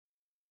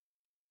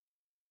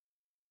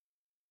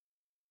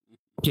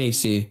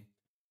Casey.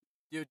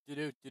 Do do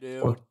do do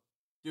do. What?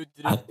 Do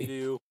do do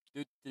do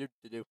do do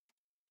do do.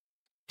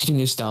 Can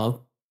you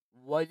stop?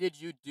 What did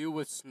you do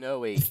with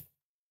Snowy? Say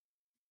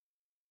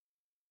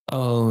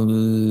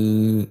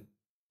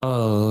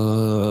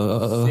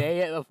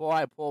it before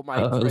I pull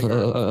my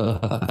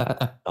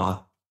trigger.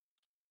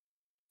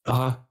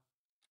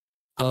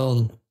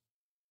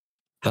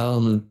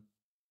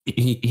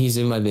 He's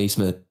in my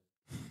basement.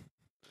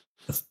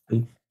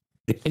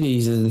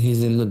 He's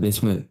in the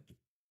basement.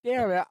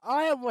 Damn it!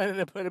 I wanted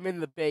to put him in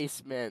the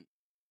basement.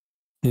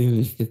 My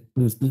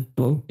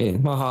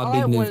hobby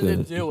I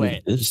wanted to do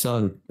it.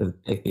 Son.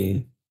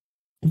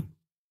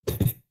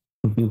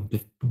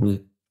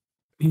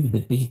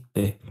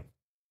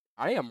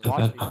 I am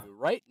watching you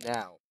right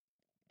now.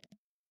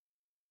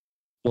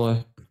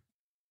 What?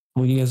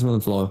 What do you guys on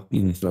the floor?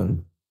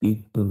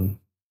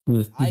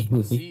 I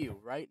can see you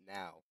right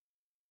now.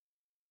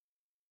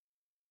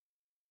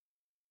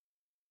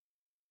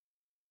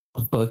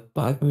 But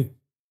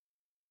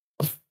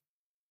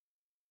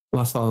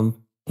last time,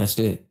 that's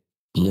it.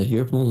 The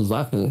earphones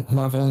laughing.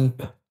 Oh,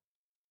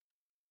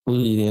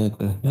 yeah,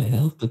 the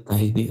hell did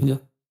I do?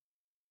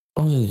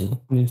 Oh, yeah,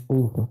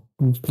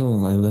 I'm still on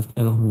my left.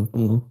 I don't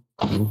know.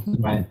 Oh,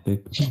 my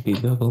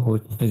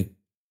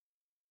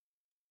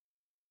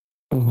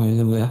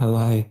how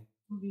I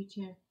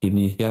give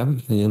me a job,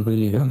 and then I'm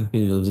going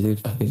to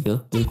fucking go.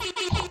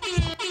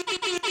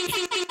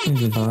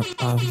 This is not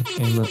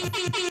and look,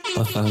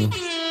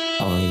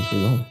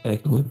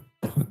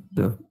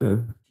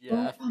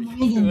 Yeah,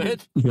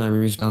 good.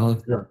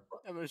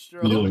 I'm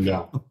sure.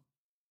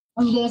 Oh,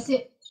 that's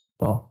it.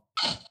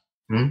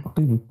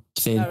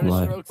 Save Having a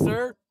my stroke,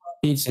 sir?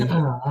 Easy.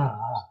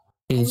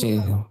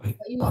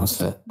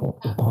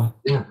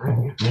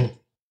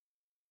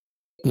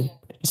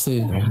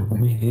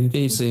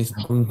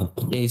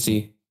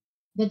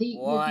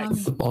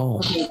 What? The ball.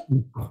 Okay.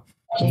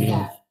 Take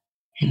that.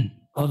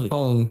 Oh, the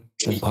phone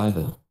is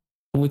private.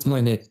 What's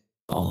my neck?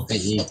 Oh,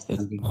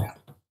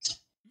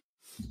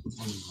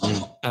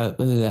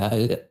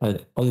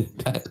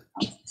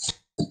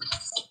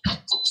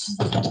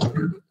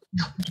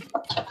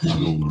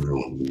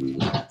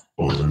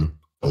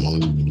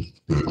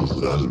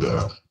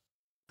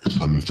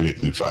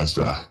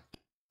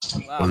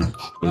 Wow.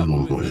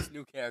 Who is this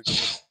new character?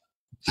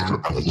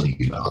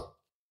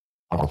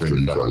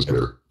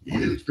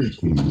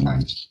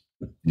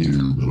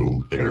 You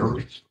little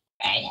terrorist.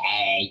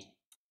 Hey.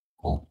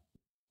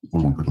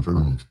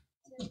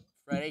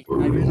 Freddy,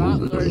 I did not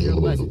learn your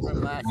lesson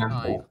from last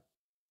time.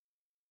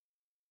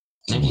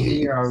 Next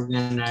year, are we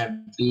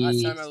gonna be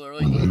Last time I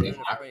literally didn't learn it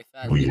very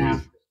fast.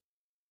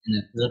 in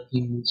the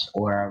Philippines,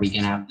 or are we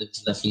gonna have the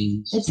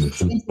Philippines?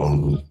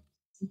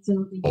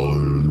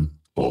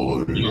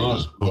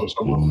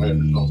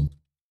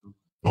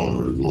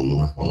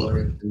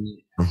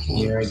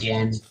 Year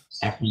again,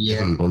 every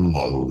year. We're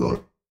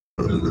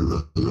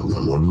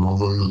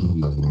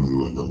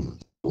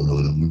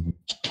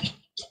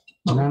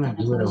gonna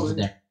do it over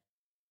there.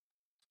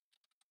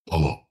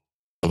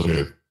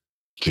 Okay,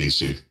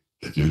 Casey,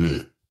 I did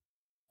it.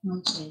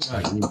 Okay.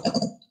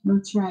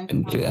 We'll try.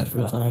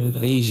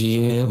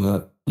 easy,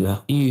 but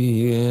yeah,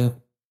 yeah.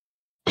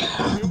 Who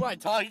am I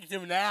talking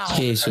to now?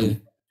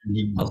 Casey.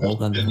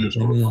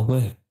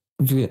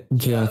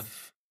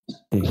 Jeff.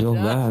 You're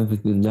bad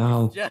because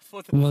now Jeff,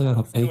 what the I'm gonna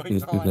fuck take this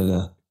is going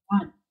because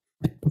on?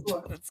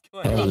 What's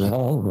going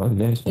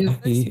on?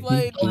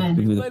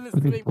 Explain this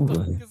to me. What the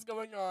fuck is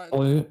going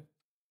on?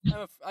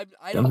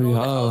 I don't know what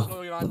the hell is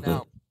going on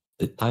now.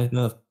 I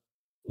know.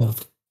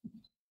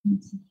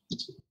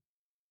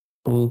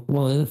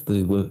 Well, if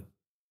they were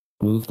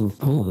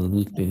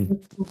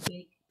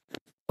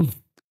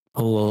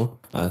hello.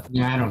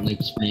 Yeah, I don't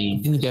like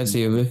Spain. Can you guys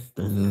hear me?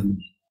 Can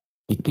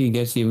you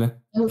guys hear me?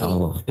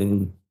 Oh,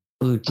 and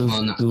Well,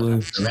 not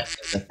the rest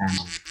of the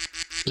family.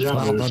 Yeah,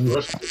 but it's the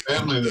rest of the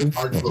family that's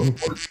hard to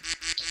afford.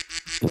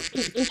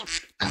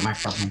 Not my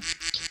problem.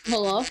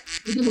 Hello?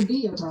 It will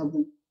be a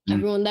problem.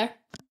 Everyone there?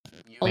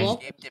 You Hello?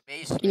 escaped the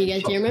basement. Can you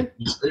guys hear me?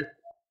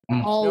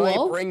 No,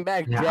 Hello? bring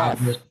back Yeah,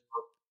 Jeff.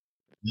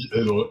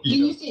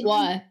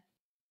 Why?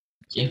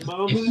 I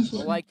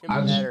like him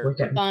I'll just better. work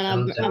at Fine,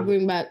 I'll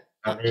bring back.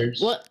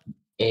 others. What?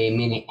 A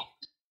minute.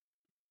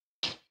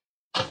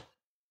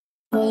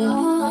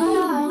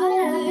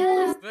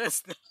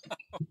 This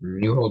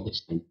You hold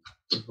this thing.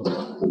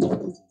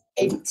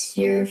 It's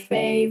your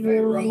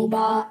favorite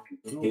robot.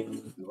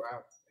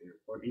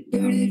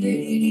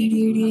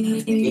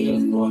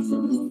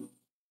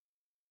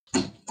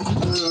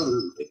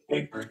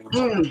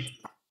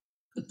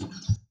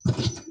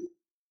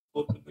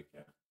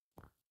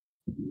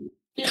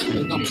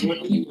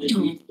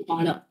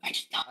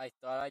 I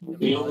thought I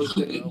demolished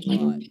the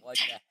robot. What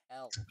the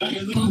hell? I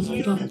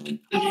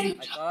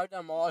thought I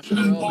demolished the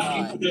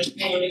robot.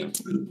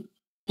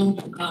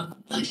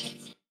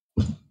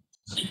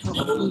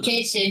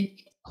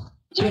 Casey.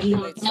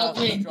 Activate Help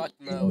me. self-destruct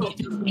mode.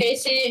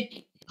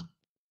 Casey.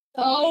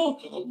 Oh.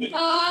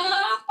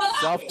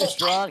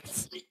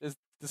 Self-destruct.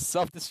 The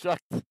self-destruct.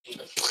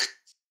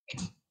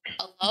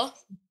 Hello?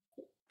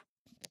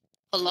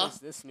 Hello? Who's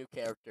this new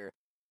character?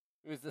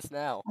 Who's this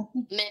now?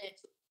 Me.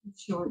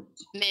 Short.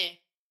 Me.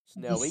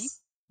 Snowy?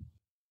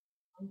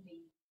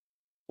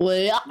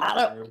 Wait,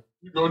 I don't.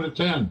 You go to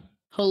 10.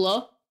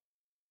 Hello?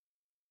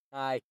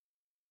 Hi.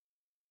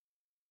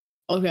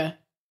 Okay.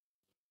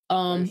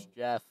 Where's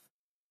Jeff?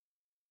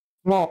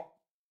 Hello.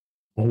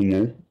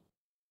 This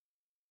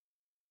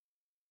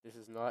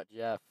is not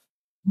Jeff.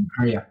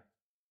 Hurry up.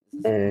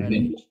 This is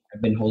Freddy.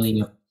 I've been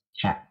holding up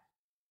cat.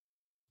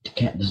 The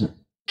cat doesn't.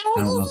 I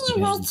don't know if the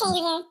cat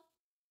doesn't-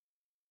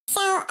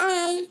 So,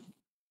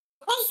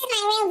 this is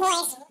my real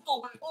voice.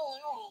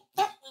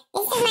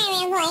 This is my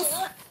real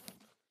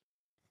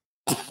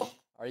voice.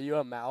 Are you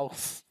a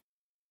mouse?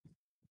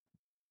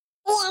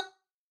 Yeah.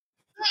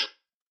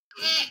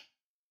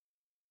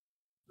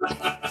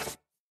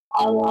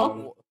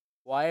 Hello?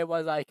 Why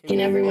was I Can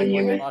everyone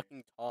hear me?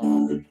 fucking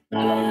Tom?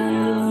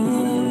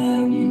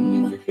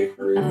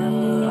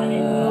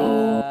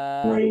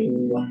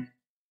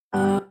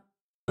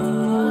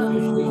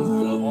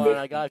 Hold on,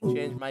 I gotta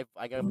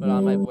put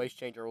on my voice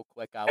changer real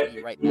quick. I'll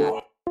be right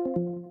back.